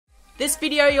This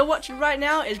video you're watching right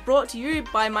now is brought to you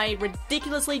by my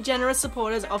ridiculously generous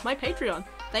supporters of my Patreon.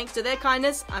 Thanks to their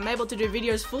kindness, I'm able to do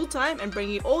videos full time and bring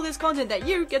you all this content that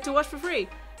you get to watch for free.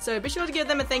 So be sure to give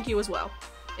them a thank you as well.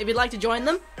 If you'd like to join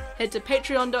them, head to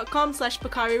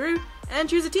patreon.com/Pocari and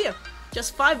choose a tier.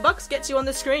 Just $5 gets you on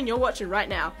the screen you're watching right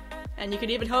now. And you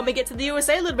could even help me get to the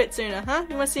USA a little bit sooner, huh?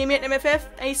 You want to see me at MFF,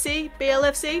 AC,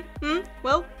 BLFC?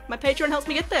 Well, my Patreon helps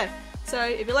me get there. So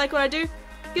if you like what I do,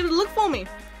 give it a look for me.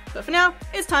 But for now,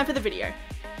 it's time for the video.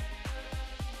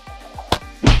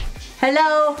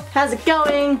 Hello, how's it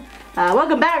going?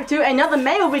 Welcome back to another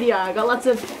mail video. I got lots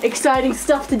of exciting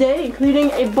stuff today, including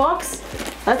a box.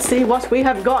 Let's see what we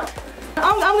have got.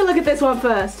 I'm gonna look at this one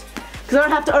first, because I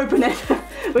don't have to open it.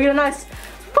 We got a nice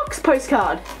Fox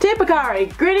postcard. Dear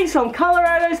Pocari, greetings from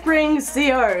Colorado Springs,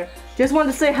 CO. Just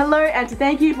wanted to say hello and to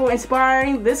thank you for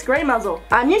inspiring this grey muzzle.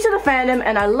 I'm new to the fandom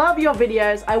and I love your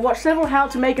videos. I watched several how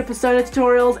to make a persona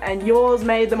tutorials and yours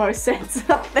made the most sense.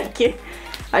 Thank you.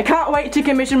 I can't wait to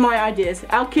commission my ideas.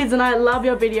 Our kids and I love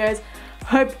your videos.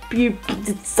 Hope you,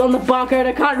 it's on the barcode,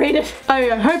 I can't read it. Oh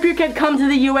yeah, hope you can come to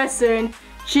the US soon.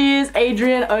 Cheers,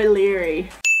 Adrian O'Leary.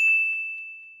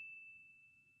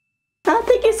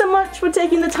 Thank you so much for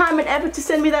taking the time and effort to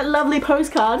send me that lovely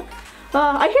postcard.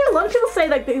 I hear a lot of people say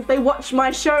like they watch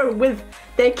my show with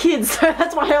their kids, so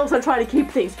that's why I also try to keep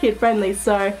things kid friendly.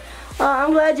 So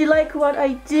I'm glad you like what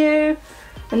I do,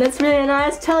 and that's really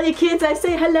nice. Tell your kids I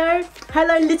say hello.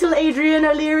 Hello little Adrian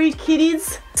O'Leary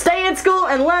kiddies. Stay in school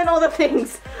and learn all the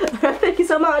things. Thank you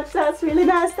so much, that's really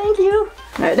nice, thank you.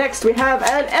 Alright, next we have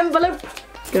an envelope.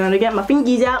 Gonna get my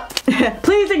fingies out.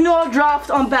 Please ignore draft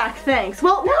on back, thanks.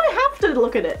 Well, now I have to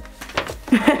look at it.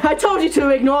 I told you to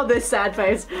ignore this sad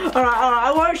face. Alright,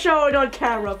 I won't show it on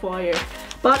camera for you.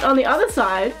 But on the other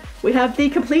side, we have the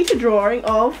completed drawing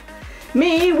of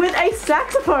me with a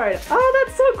saxophone. Oh,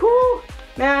 that's so cool.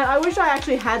 Man, I wish I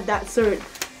actually had that suit.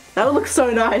 That would look so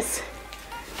nice.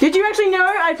 Did you actually know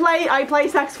I play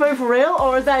saxophone for real?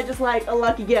 Or is that just like a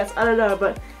lucky guess? I don't know,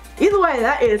 but either way,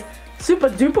 that is super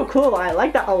duper cool. I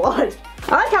like that a lot.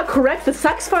 I like how correct the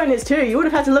saxophone is too. You would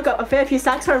have had to look up a fair few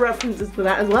saxophone references for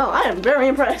that as well. I am very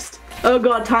impressed. Oh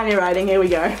god, tiny writing, here we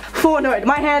go. Footnote,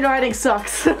 my handwriting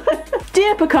sucks.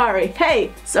 Dear Pocari,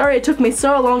 hey, sorry it took me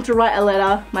so long to write a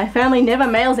letter. My family never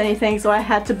mails anything, so I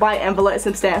had to buy envelopes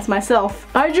and stamps myself.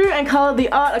 I drew and colored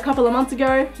the art a couple of months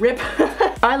ago. RIP.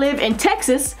 I live in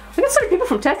Texas. I got so many people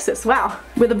from Texas, wow.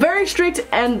 With a very strict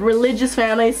and religious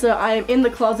family, so I am in the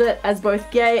closet as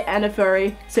both gay and a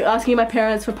furry. So asking my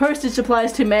parents for postage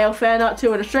supplies to mail fan art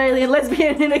to an Australian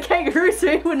lesbian in a kangaroo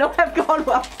suit would not have gone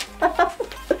well.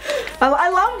 I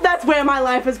love that's where my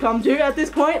life has come to at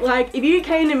this point. Like, if you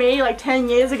came to me like 10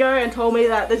 years ago and told me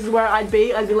that this is where I'd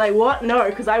be like, what? No,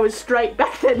 because I was straight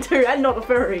back then too, and not a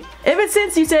furry. Ever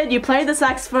since you said you played the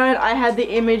saxophone, I had the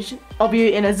image of you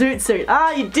in a zoot suit.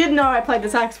 Ah, you did know I played the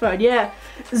saxophone, yeah.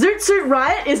 Zoot Suit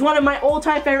Riot is one of my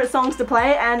all-time favorite songs to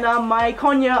play, and my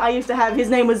conure I used to have, his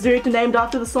name was Zoot, named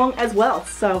after the song as well.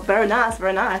 So, very nice,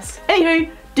 very nice. Anywho,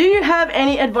 do you have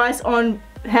any advice on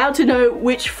how to know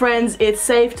which friends it's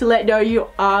safe to let know you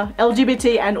are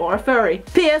LGBT and or a furry?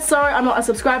 P.S. Sorry, I'm not a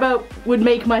subscriber, would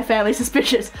make my family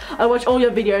suspicious. I watch all your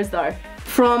videos though.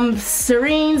 From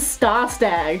Serene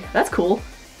Starstag. That's cool.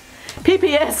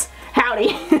 P.P.S.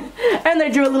 Howdy. And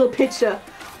they drew a little picture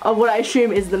of what I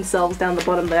assume is themselves down the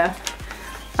bottom there.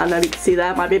 I don't know if you can see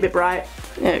that, might be a bit bright.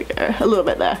 There we go, a little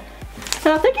bit there.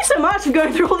 Thank you so much for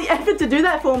going through all the effort to do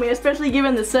that for me, especially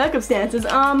given the circumstances.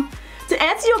 To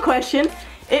answer your question,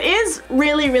 it is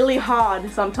really hard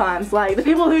sometimes. Like, the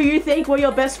people who you think were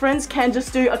your best friends can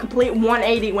just do a complete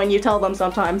 180 when you tell them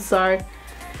sometimes, so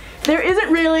there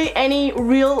isn't really any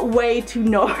real way to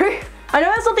know. I know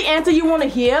that's not the answer you want to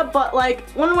hear, but like,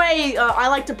 one way I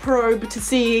like to probe to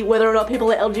see whether or not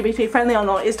people are LGBT friendly or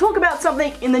not is talk about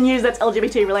something in the news that's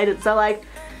LGBT related. So like,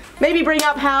 maybe bring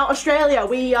up how Australia,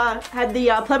 we had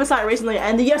the plebiscite recently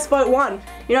and the yes vote won.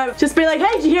 You know, just be like,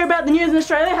 hey, did you hear about the news in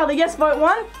Australia, how the yes vote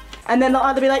won? And then they'll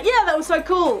either be like, yeah, that was so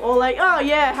cool, or like, oh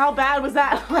yeah, how bad was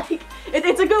that? Like,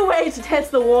 it's a good way to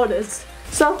test the waters.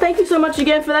 So thank you so much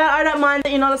again for that. I don't mind that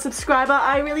you're not a subscriber.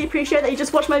 I really appreciate that you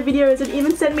just watched my videos and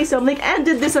even sent me something and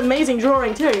did this amazing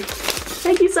drawing too.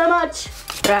 Thank you so much.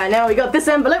 Alright, now we got this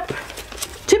envelope.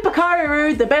 To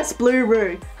Pocari, the best blue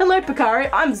roo. Hello Pocari,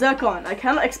 I'm Zircon. I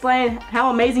cannot explain how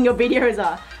amazing your videos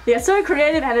are. They are so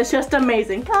creative and it's just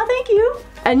amazing. Oh, thank you.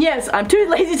 And yes, I'm too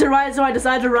lazy to write, so I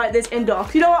decided to write this in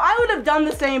docs. You know what, I would have done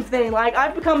the same thing. Like,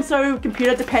 I've become so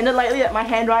computer dependent lately that my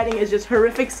handwriting is just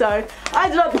horrific, so I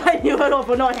do not blame you at all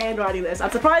for not handwriting this. I'm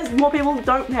surprised more people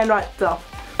don't handwrite stuff.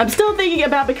 I'm still thinking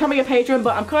about becoming a patron,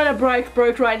 but I'm kind of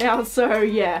broke right now, so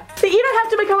yeah. But you don't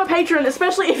have to become a patron,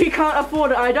 especially if you can't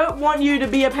afford it. I don't want you to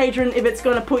be a patron if it's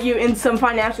gonna put you in some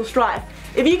financial strife.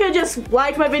 If you could just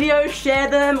like my videos, share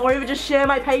them, or even just share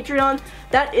my Patreon,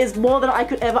 that is more than I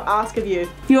could ever ask of you.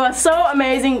 You are so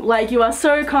amazing, like you are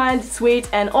so kind, sweet,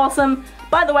 and awesome.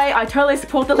 By the way, I totally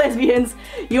support the lesbians.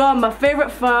 You are my favorite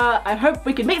fur. I hope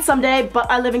we can meet someday, but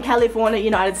I live in California,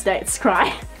 United States.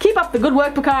 Cry. Keep up the good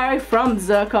work, Pocari, from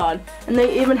Zircon. And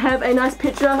they even have a nice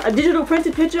picture, a digital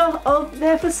printed picture of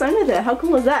their persona there. How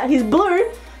cool is that? He's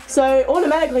blue, so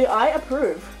automatically I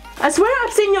approve. I swear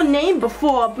I've seen your name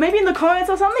before, maybe in the comments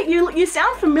or something. You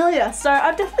sound familiar, so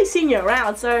I've definitely seen you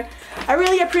around. So I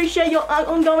really appreciate your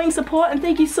ongoing support, and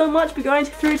thank you so much for going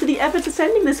through to the effort of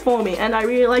sending this for me. And I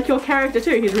really like your character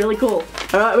too, he's really cool.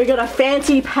 Alright, we got a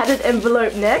fancy padded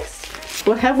envelope next.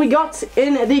 What have we got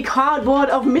in the cardboard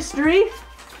of mystery?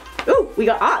 Ooh, we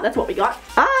got, that's what we got.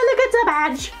 Ah, look, it's a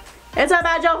badge. It's a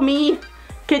badge of me.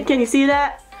 Can you see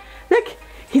that? Look,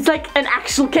 he's like an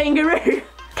actual kangaroo.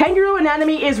 Kangaroo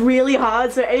anatomy is really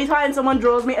hard, so anytime someone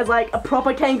draws me as like a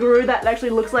proper kangaroo that actually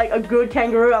looks like a good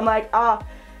kangaroo, I'm like, ah,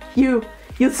 you're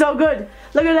so good.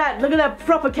 Look at that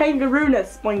proper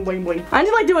kangaroo-ness. Boing, boing, boing. I need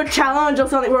to like do a challenge or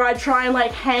something where I try and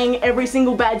like hang every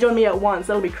single badge on me at once.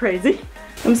 That'll be crazy.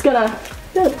 I'm just gonna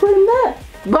put him there.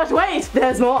 But wait,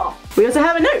 there's more. We also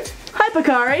have a note. Hi,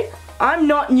 Pocari. I'm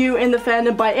not new in the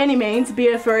fandom by any means,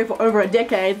 being a furry for over a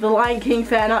decade. The Lion King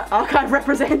fan archive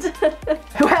represent.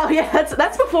 Well, yeah,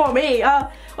 that's before me.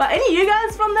 Well, any of you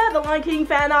guys from there, the Lion King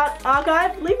fan art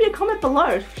archive, leave me a comment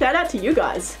below. Shout out to you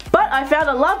guys. But I found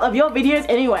a love of your videos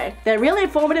anyway. They're really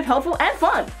informative, helpful, and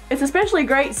fun. It's especially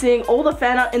great seeing all the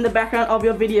fan art in the background of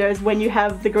your videos when you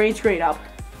have the green screen up.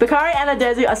 Pocari and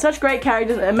Adezu are such great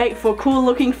characters and make for cool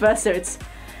looking fursuits.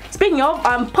 Speaking of,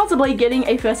 I'm possibly getting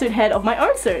a fursuit head of my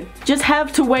own soon. Just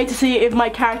have to wait to see if my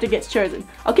character gets chosen.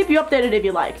 I'll keep you updated if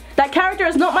you like. That character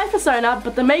is not my persona,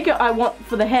 but the makeup I want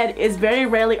for the head is very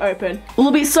rarely open.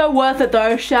 Will be so worth it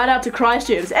though. Shout out to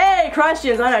Christians. Hey,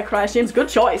 Christians, I know Christians, good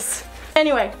choice.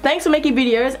 Anyway, thanks for making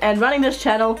videos and running this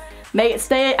channel. May it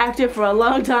stay active for a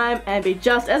long time and be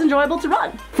just as enjoyable to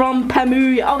run. From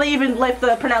Pamuya. Oh, they even left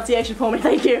the pronunciation for me,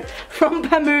 thank you. From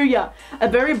Pamuya, a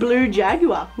very blue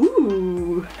jaguar.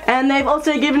 Ooh. And they've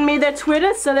also given me their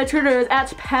Twitter, so their Twitter is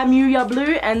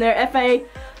 @PamuyaBlue, and their FA,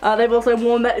 they've also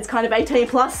warned that it's kind of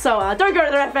 18+, so don't go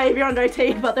to their FA if you're under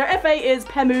 18, but their FA is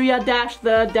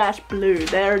Pamuya-the-blue.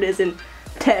 There it is in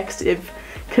text,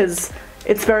 because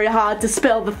it's very hard to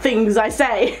spell the things I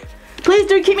say. Please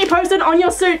do keep me posted on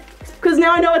your suit, because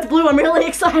now I know it's blue. I'm really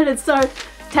excited, so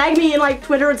tag me in like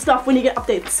Twitter and stuff when you get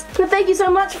updates. But thank you so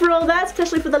much for all that,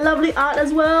 especially for the lovely art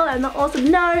as well and the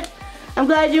awesome note. I'm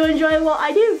glad you enjoy what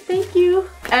I do. Thank you.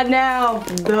 And now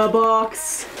the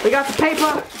box. We got the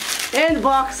paper in the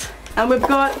box, and we've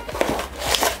got.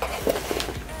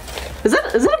 Is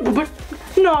that a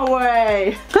babushka? No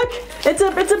way. Look, it's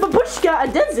a babushka, a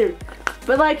Adezu,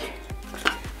 but like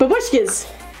babushkas.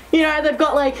 You know, they've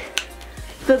got like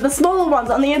the smaller ones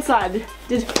on the inside.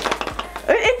 It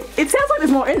sounds like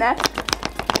there's more in there.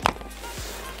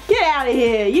 Get out of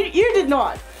here. You did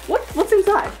not. What's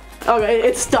inside? Okay,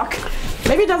 it's stuck.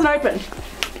 Maybe it doesn't open.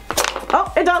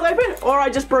 Oh, it does open, or I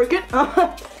just broke it.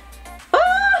 Ah!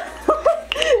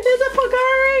 There's a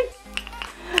Pocari.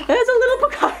 There's a little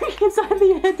Pocari inside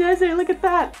the desert. Look at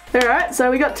that. Alright,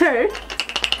 so we got 2.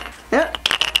 Yep.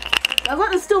 Sounds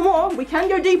like there's still more. We can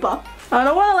go deeper. I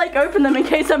don't want to like open them in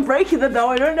case I'm breaking them though.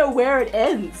 I don't know where it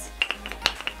ends.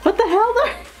 What the hell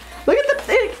though? Look at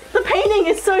the painting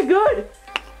is so good.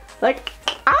 Like,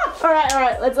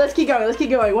 alright, let's keep going, let's keep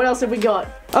going. What else have we got?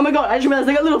 Oh my god, I just realized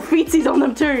they got little feetsies on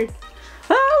them too.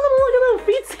 Oh, look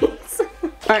at little feetsies.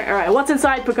 Alright, what's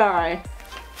inside Pocari?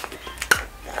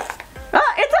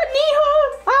 Ah, it's a Niho!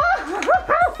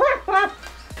 Ah.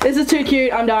 This is too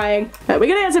cute, I'm dying. Right, we're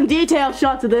gonna get some detailed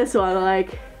shots of this one,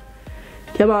 like,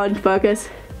 come on, focus.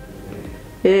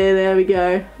 Yeah, there we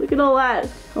go. Look at all that.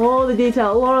 All the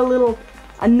detail, a lot of little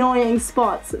annoying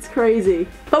spots. It's crazy.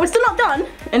 But we're still not done.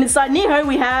 And inside Niho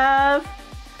we have...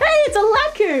 Hey, it's a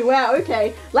Laku! Wow,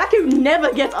 okay. Laku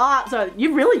never gets art, so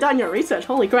you've really done your research.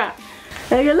 Holy crap.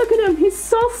 There you go, look at him. He's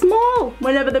so small.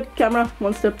 Whenever the camera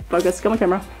wants to focus. Come on,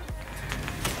 camera.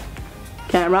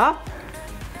 Camera.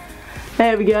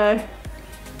 There we go.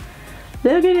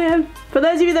 Look at him. For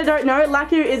those of you that don't know,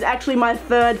 Laku is actually my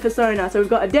 3rd persona. So we've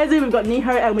got Adezu, we've got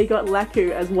Niho, and we got Laku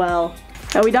as well.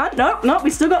 Are we done? Nope, we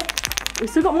still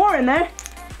got more in there.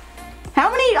 How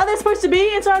many are there supposed to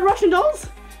be inside Russian dolls?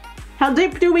 How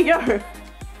deep do we go?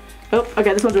 Oh,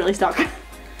 okay, this one's really stuck.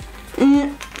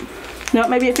 No,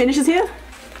 maybe it finishes here.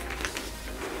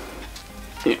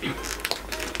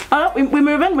 Oh, we're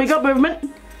moving. We got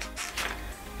movement.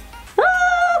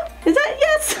 Ah, is that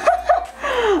yes?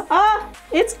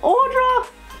 It's Audra.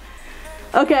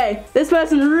 Okay, this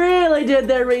person really did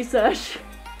their research,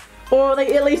 or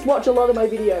they at least watch a lot of my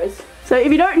videos. So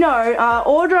if you don't know,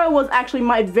 Audra was actually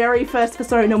my very first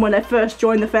persona when I first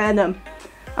joined the fandom.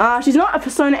 She's not a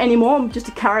persona anymore, just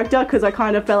a character, because I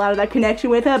kind of fell out of that connection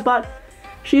with her, but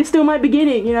she is still my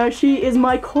beginning, you know, she is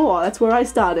my core, that's where I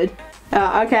started.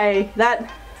 Okay,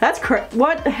 that's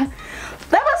what? That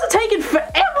must have taken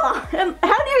forever! And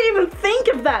how do you even think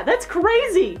of that? That's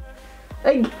crazy!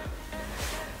 Like,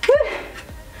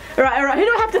 Alright, who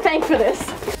do I have to thank for this?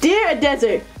 Dear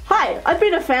Adezu, hi, I've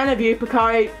been a fan of you,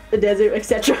 Pocari, Adezu,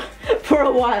 etc. for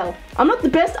a while. I'm not the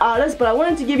best artist, but I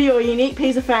wanted to give you a unique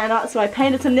piece of fan art, so I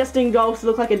painted some nesting dolls to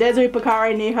look like Adezu,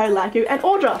 Pocari, Niho, Laku, and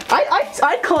Audra.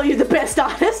 I'd call you the best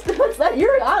artist.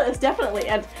 You're an artist, definitely,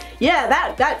 and yeah,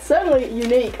 that's certainly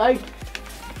unique. I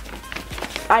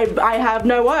have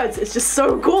no words, it's just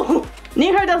so cool.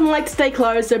 Niho doesn't like to stay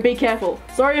closed, so be careful.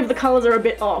 Sorry if the colors are a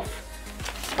bit off.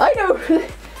 I know,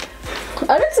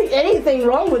 I don't see anything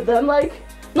wrong with them, like,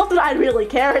 not that I really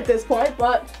care at this point,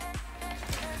 but...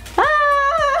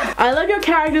 I love your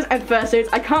characters and fursuits.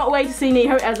 I can't wait to see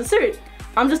Niho as a suit.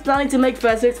 I'm just starting to make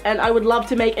fursuits and I would love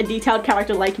to make a detailed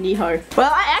character like Niho.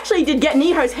 Well, I actually did get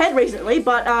Niho's head recently,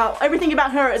 but everything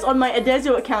about her is on my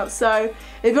Adezu account, so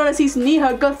if you want to see some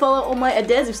Niho, go follow all my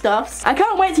Adezu stuffs. I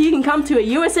can't wait till you can come to a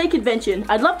USA convention.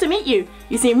 I'd love to meet you.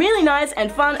 You seem really nice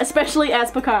and fun, especially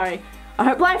as Pocari. I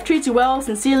hope life treats you well.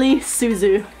 Sincerely,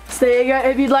 Suzu. So there you go,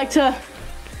 if you'd like to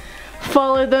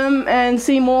follow them and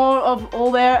see more of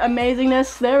all their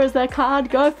amazingness, there is their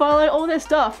card. Go follow all their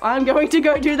stuff. I'm going to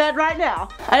go do that right now.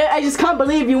 I just can't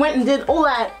believe you went and did all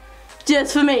that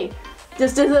just for me.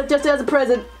 Just as a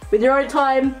present, with your own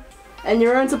time and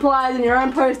your own supplies and your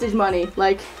own postage money.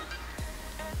 Like,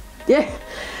 yeah,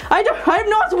 I'm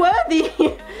not worthy.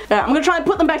 I'm gonna try and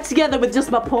put them back together with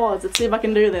just my paws. Let's see if I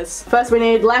can do this. First we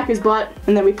need Laku's butt,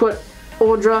 and then we put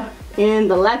Audra in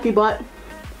the Laku butt.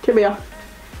 Come here.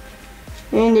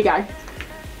 In you go.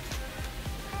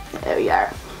 There we go.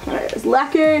 Alright, there's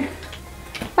Laku.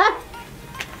 Ah!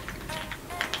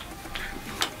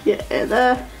 Yeah, and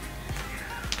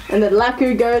then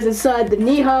Laku goes inside the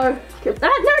Niho. No,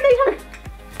 Niho!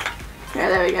 Yeah,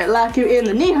 there we go. Laku in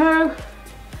the Niho.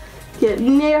 Get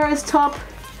Niho's top.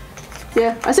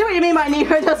 Yeah, I see what you mean by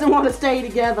Niho doesn't want to stay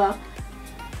together.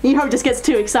 Niho just gets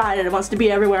too excited and wants to be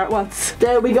everywhere at once.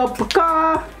 There we go,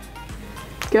 Pocari.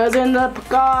 Goes in the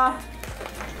Pocari.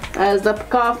 There's the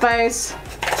Pocari face.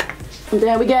 And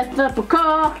then we get the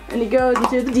Pocari, and he goes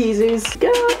into the Dizus.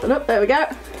 Go, and up, there we go.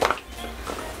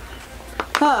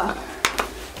 I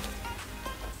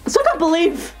still can't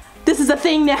believe this is a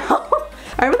thing now.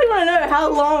 I really want to know how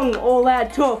long all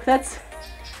that took. That's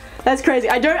crazy.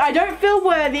 I don't feel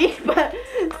worthy, but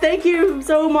thank you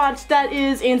so much. That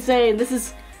is insane.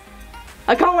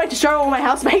 I can't wait to show all my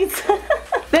housemates.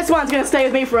 This one's gonna stay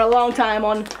with me for a long time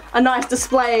on a nice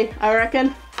display, I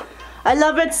reckon. I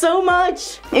love it so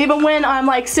much. Even when I'm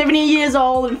like 70 years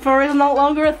old and fur is no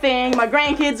longer a thing, my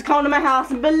grandkids come to my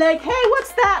house and be like, hey,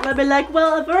 what's that? And I'll be like,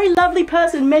 well, a very lovely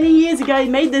person many years ago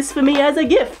made this for me as a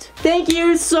gift. Thank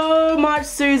you so much,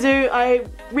 Suzu. I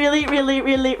really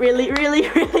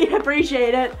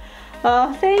appreciate it.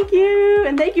 Thank you,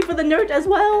 and thank you for the note as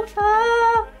well.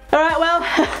 Alright, well,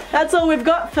 that's all we've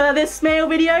got for this mail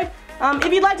video.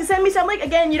 If you'd like to send me something,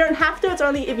 again, you don't have to, it's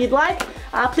only if you'd like.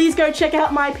 Please go check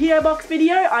out my PO Box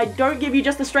video. I don't give you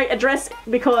just a straight address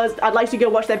because I'd like you to go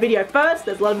watch that video first.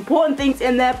 There's a lot of important things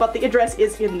in there, but the address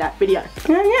is in that video.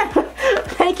 And yeah,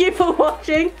 thank you for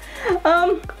watching.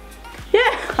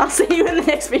 Yeah, I'll see you in the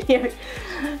next video.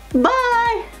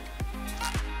 Bye!